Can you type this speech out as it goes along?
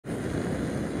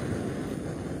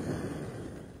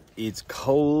It's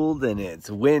cold and it's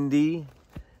windy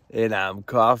and I'm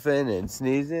coughing and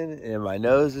sneezing and my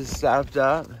nose is stopped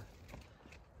up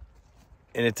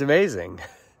and it's amazing.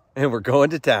 And we're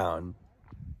going to town.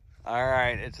 All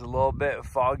right, it's a little bit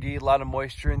foggy, a lot of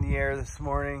moisture in the air this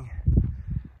morning.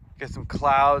 Got some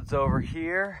clouds over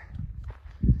here.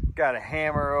 Got a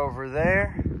hammer over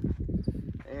there.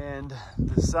 And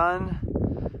the sun,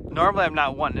 normally I'm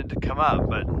not wanting it to come up,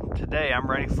 but today I'm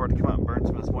ready for it to come up and burn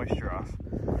some of this moisture off.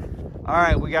 All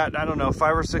right, we got, I don't know,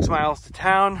 5 or 6 miles to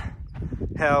town.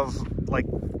 Have like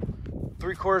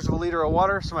 3/4 of a liter of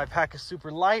water, so my pack is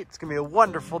super light. It's gonna be a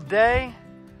wonderful day.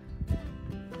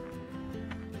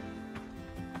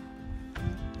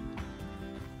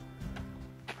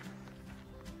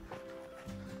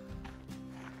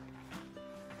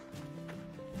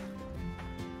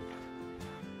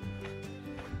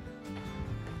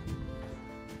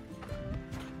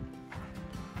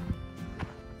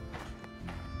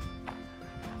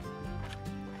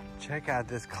 Check out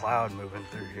this cloud moving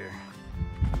through here.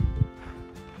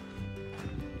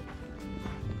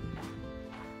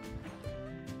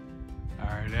 All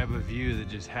right, I have a view that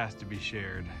just has to be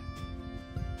shared.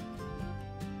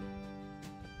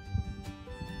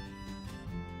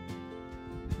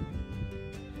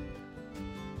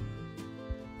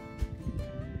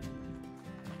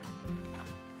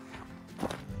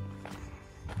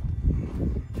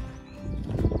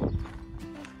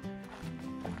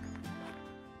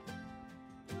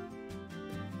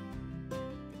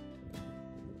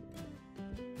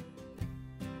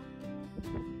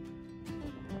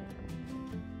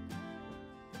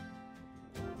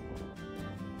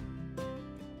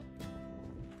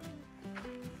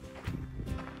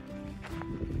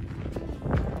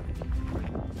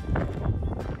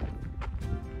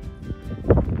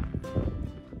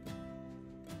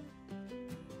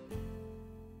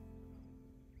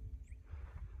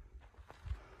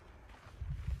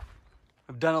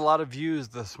 I've done a lot of views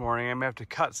this morning. I may have to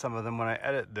cut some of them when I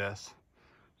edit this.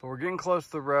 But we're getting close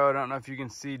to the road. I don't know if you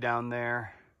can see down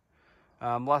there.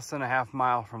 Less than a half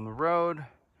mile from the road.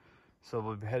 So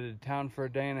we'll be headed to town for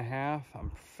a day and a half.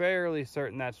 I'm fairly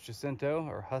certain that's Jacinto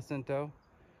or Jacinto.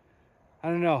 I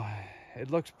don't know.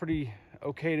 It looks pretty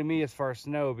okay to me as far as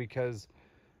snow because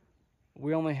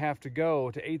we only have to go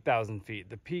to 8,000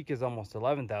 feet. The peak is almost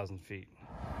 11,000 feet.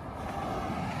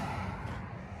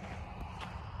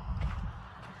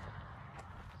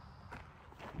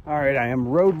 All right, I am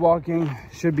road walking.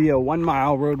 Should be a 1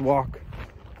 mile road walk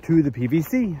to the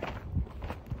PVC.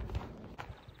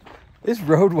 This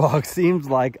road walk seems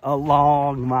like a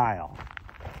long mile.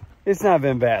 It's not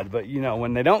been bad, but you know,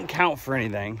 when they don't count for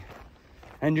anything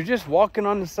and you're just walking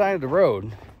on the side of the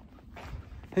road,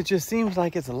 it just seems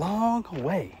like it's a long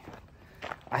way.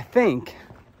 I think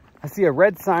I see a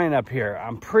red sign up here.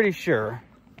 I'm pretty sure.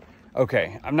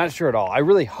 Okay, I'm not sure at all. I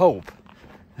really hope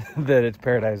that it's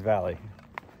Paradise Valley.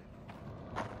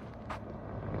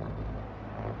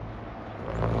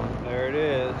 There it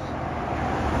is.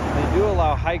 They do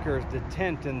allow hikers to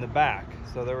tent in the back,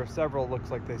 so there were several, looks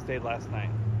like they stayed last night.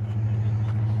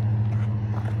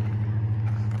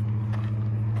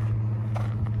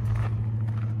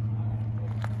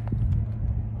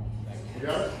 You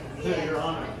got it? Yeah, you're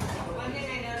on it. One thing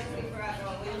I noticed we forgot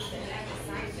about wheels and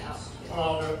exercise though.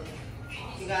 Oh, no.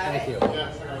 You got it? Thank you.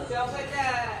 Yes, I got it. Don't put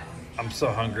the... I'm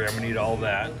so hungry, I'm gonna eat all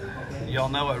that. Y'all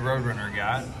know what Roadrunner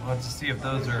got. Let's see if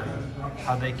those are,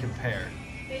 how they compare.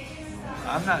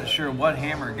 I'm not sure what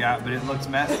Hammer got, but it looks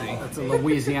messy. That's a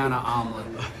Louisiana omelet.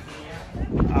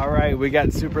 All right, we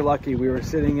got super lucky. We were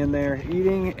sitting in there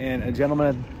eating and a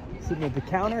gentleman sitting at the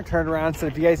counter turned around and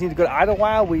said, if you guys need to go to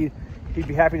Idyllwild, he'd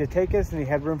be happy to take us, and he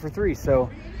had room for 3. So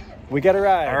we got a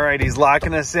ride. All right, he's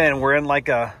locking us in. We're in like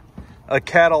a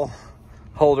cattle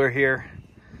holder here.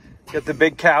 Got the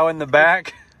big cow in the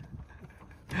back.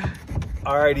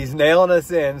 All right, he's nailing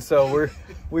us in. So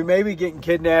we may be getting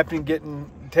kidnapped and getting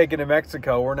taken to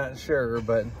Mexico. We're not sure,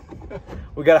 but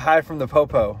we got to hide from the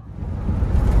popo.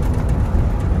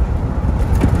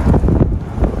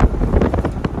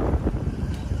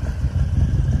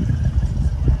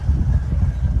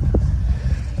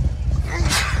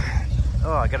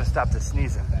 Oh, I got to stop the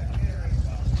sneezing.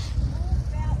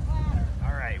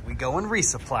 All right, we going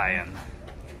resupplying.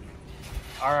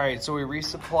 All right, so we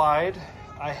resupplied.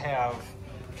 I have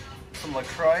some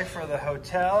LaCroix for the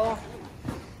hotel.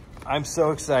 I'm so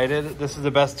excited. This is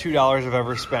the best $2 I've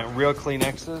ever spent. Real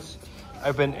Kleenexes.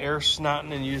 I've been air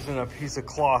snotting and using a piece of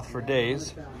cloth for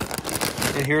days.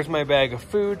 And here's my bag of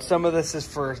food. Some of this is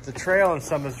for the trail and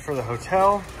some is for the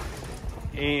hotel.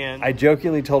 And I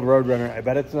jokingly told Roadrunner, I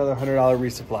bet it's another $100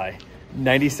 resupply.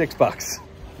 96 bucks.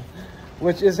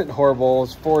 which isn't horrible.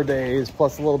 It's 4 days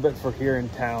plus a little bit for here in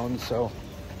town, so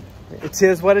it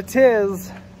is what it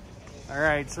is. All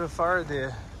right, so far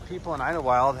the people in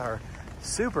Idyllwild are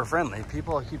super friendly.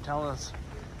 People keep telling us,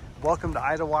 welcome to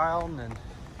Idyllwild, and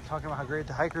talking about how great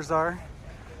the hikers are.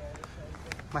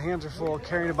 My hands are full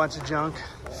carrying a bunch of junk,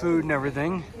 food and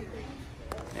everything.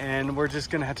 And we're just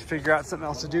gonna have to figure out something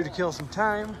else to do to kill some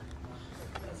time.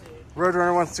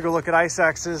 Roadrunner wants to go look at ice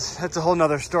axes. That's a whole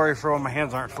nother story for when my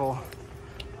hands aren't full.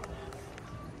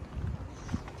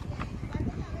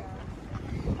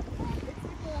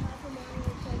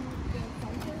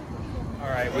 All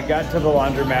right, we got to the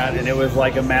laundromat and it was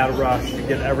like a mad rush to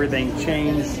get everything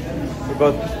changed. We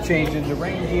both changed into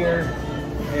rain gear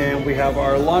and we have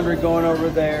our laundry going over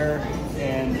there.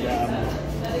 And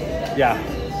yeah,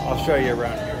 I'll show you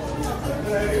around here.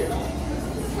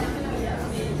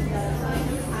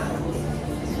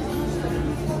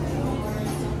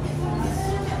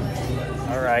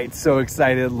 All right, so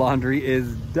excited. Laundry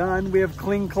is done. We have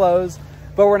clean clothes,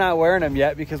 but we're not wearing them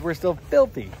yet because we're still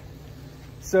filthy.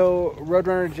 So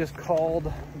Roadrunner just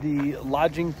called the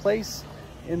lodging place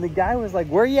and the guy was like,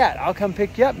 where you at? I'll come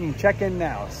pick you up and check in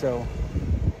now. So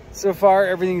far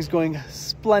everything's going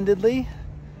splendidly.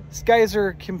 Skies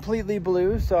are completely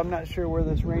blue, so I'm not sure where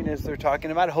this rain is they're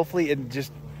talking about. Hopefully it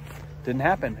just didn't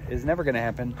happen. It's never gonna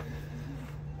happen.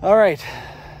 All right.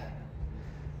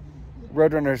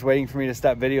 Roadrunner's waiting for me to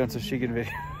stop videoing so she can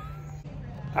video.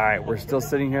 All right, we're still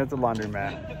sitting here at the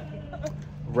laundromat.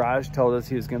 Raj told us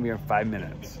he was gonna be here in 5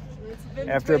 minutes.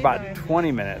 After about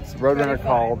 20 minutes, Roadrunner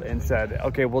called and said,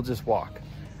 okay, we'll just walk.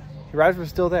 Raj was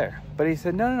still there, but he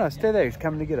said, no, stay there. He's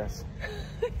coming to get us.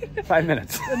 5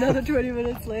 minutes. Another 20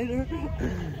 minutes later.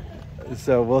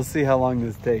 So we'll see how long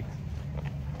this takes.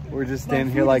 We're just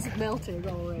standing here like melting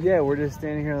already. Yeah, we're just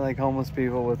standing here like homeless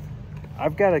people with.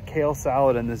 I've got a kale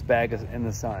salad in this bag in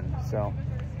the sun, so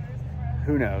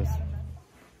who knows.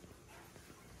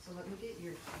 So let me get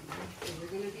your keys. So you're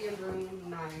gonna be in room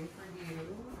 9 for you.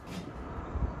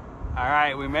 All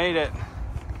right, we made it.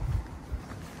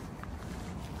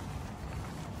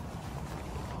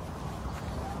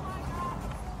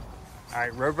 All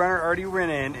right, Roadrunner already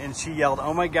went in and she yelled,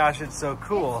 oh my gosh, it's so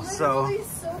cool. It's literally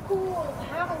so cool.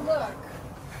 Have a look.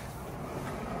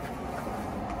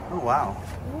 Oh, wow.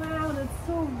 Wow, and it's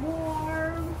so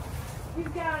warm.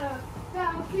 You've got a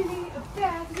balcony, a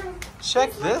bathroom.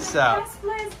 Check this out. Best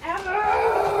place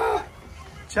ever.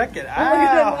 Check it Oh, out.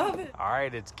 I love it. All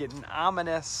right, it's getting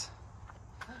ominous.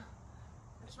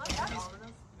 The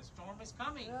storm is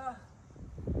coming. Yeah.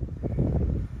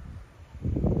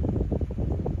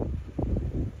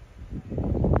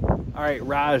 All right,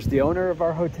 Raj, the owner of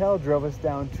our hotel, drove us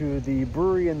down to the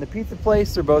brewery and the pizza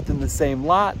place. They're both in the same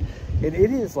lot. And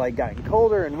it is like gotten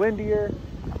colder and windier,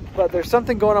 but there's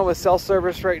something going on with cell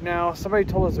service right now. Somebody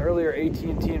told us earlier AT&T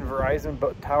and Verizon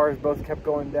towers both kept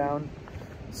going down.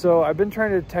 So I've been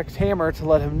trying to text Hammer to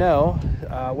let him know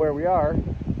where we are,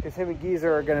 because him and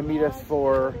Geezer are gonna meet us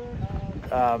for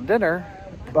dinner,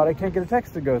 but I can't get a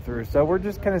text to go through. So we're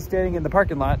just kind of standing in the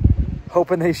parking lot,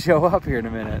 hoping they show up here in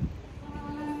a minute.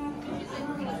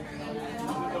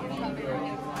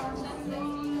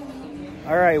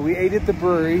 All right, we ate at the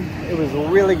brewery. It was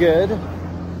really good.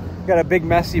 Got a big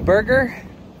messy burger.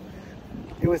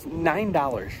 It was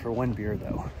 $9 for one beer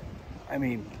though. I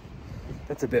mean,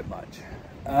 that's a bit much.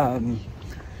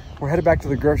 We're headed back to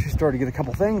the grocery store to get a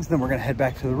couple things, then we're gonna head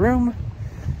back to the room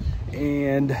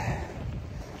and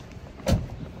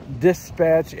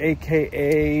dispatch,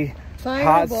 AKA Fireball.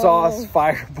 Hot Sauce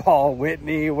Fireball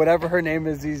Whitney, whatever her name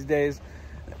is these days,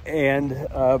 and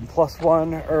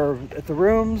 +1 are at the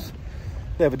rooms.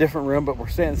 They have a different room, but we're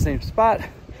staying in the same spot.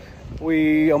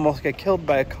 We almost got killed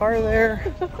by a car there.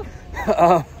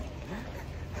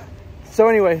 So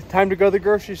anyway, time to go to the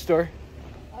grocery store.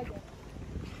 Okay.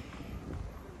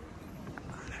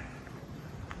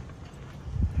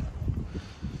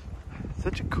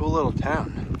 Such a cool little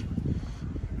town.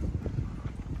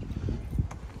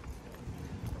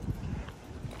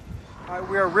 All right,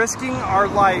 we are risking our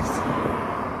life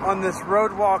on this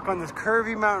road walk on this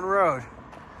curvy mountain road.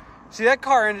 See, that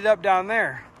car ended up down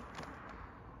there.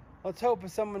 Let's hope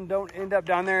someone don't end up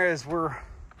down there as we're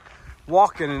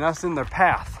walking and us in their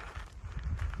path.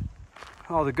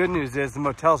 Oh, the good news is the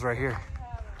motel's right here.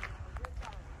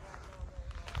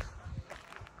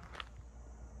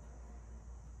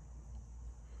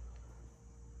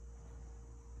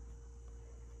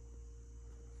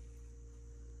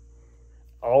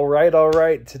 All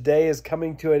right. Today is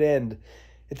coming to an end.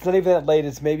 It's not even that late.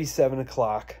 It's maybe 7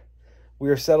 o'clock. We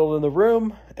are settled in the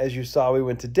room. As you saw, we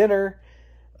went to dinner.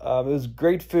 It was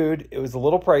great food. It was a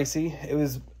little pricey. It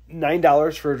was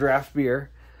 $9 for a draft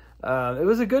beer. It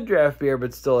was a good draft beer,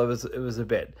 but still it was a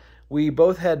bit. We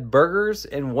both had burgers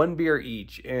and 1 beer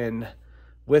each, and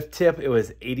with tip it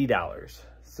was $80.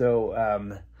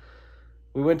 So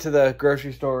we went to the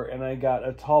grocery store and I got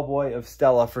a tall boy of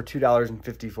Stella for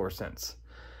 $2.54.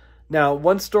 Now,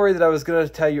 one story that I was going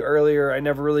to tell you earlier, I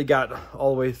never really got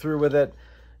all the way through with it,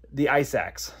 the ice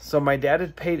axe. So my dad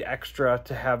had paid extra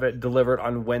to have it delivered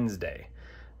on Wednesday.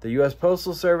 The U.S.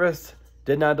 Postal Service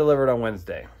did not deliver it on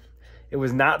Wednesday. It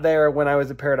was not there when I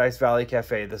was at Paradise Valley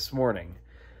Cafe this morning.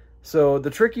 So the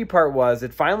tricky part was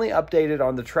it finally updated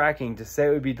on the tracking to say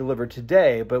it would be delivered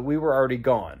today, but we were already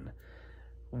gone.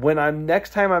 When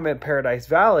next time I'm at Paradise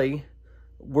Valley,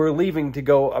 we're leaving to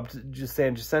go up to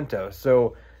San Jacinto.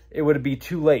 So it would be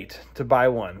too late to buy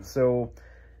one. So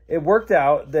it worked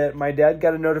out that my dad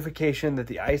got a notification that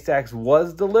the ice axe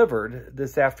was delivered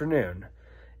this afternoon.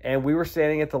 And we were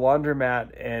standing at the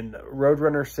laundromat and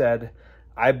Roadrunner said,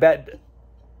 I bet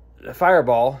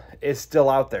Fireball is still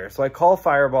out there. So I call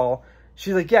Fireball.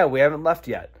 She's like, yeah, we haven't left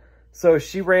yet. So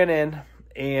she ran in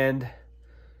and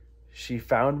she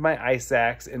found my ice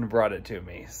axe and brought it to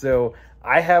me. So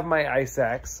I have my ice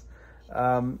axe.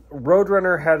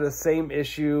 Roadrunner had the same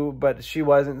issue, but she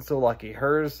wasn't so lucky.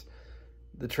 Hers,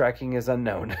 the tracking is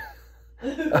unknown.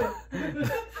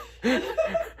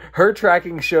 Her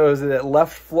tracking shows that it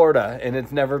left Florida and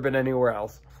it's never been anywhere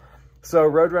else. So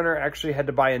Roadrunner actually had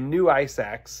to buy a new ice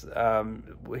axe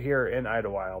here in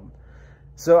Idyllwild.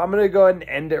 So I'm going to go ahead and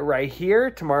end it right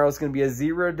here. Tomorrow's going to be a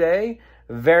 0 day.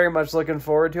 Very much looking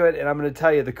forward to it. And I'm going to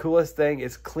tell you the coolest thing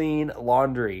is clean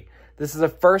laundry. This is the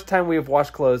first time we have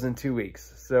washed clothes in 2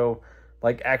 weeks. So,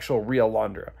 like actual real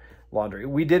laundry.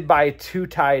 We did buy 2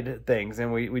 Tide things,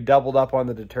 and we doubled up on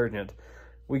the detergent.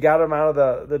 We got them out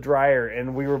of the dryer,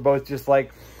 and we were both just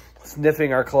like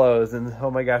sniffing our clothes. And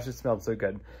oh my gosh, it smelled so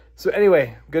good. So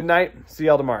anyway, good night. See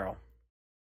y'all tomorrow.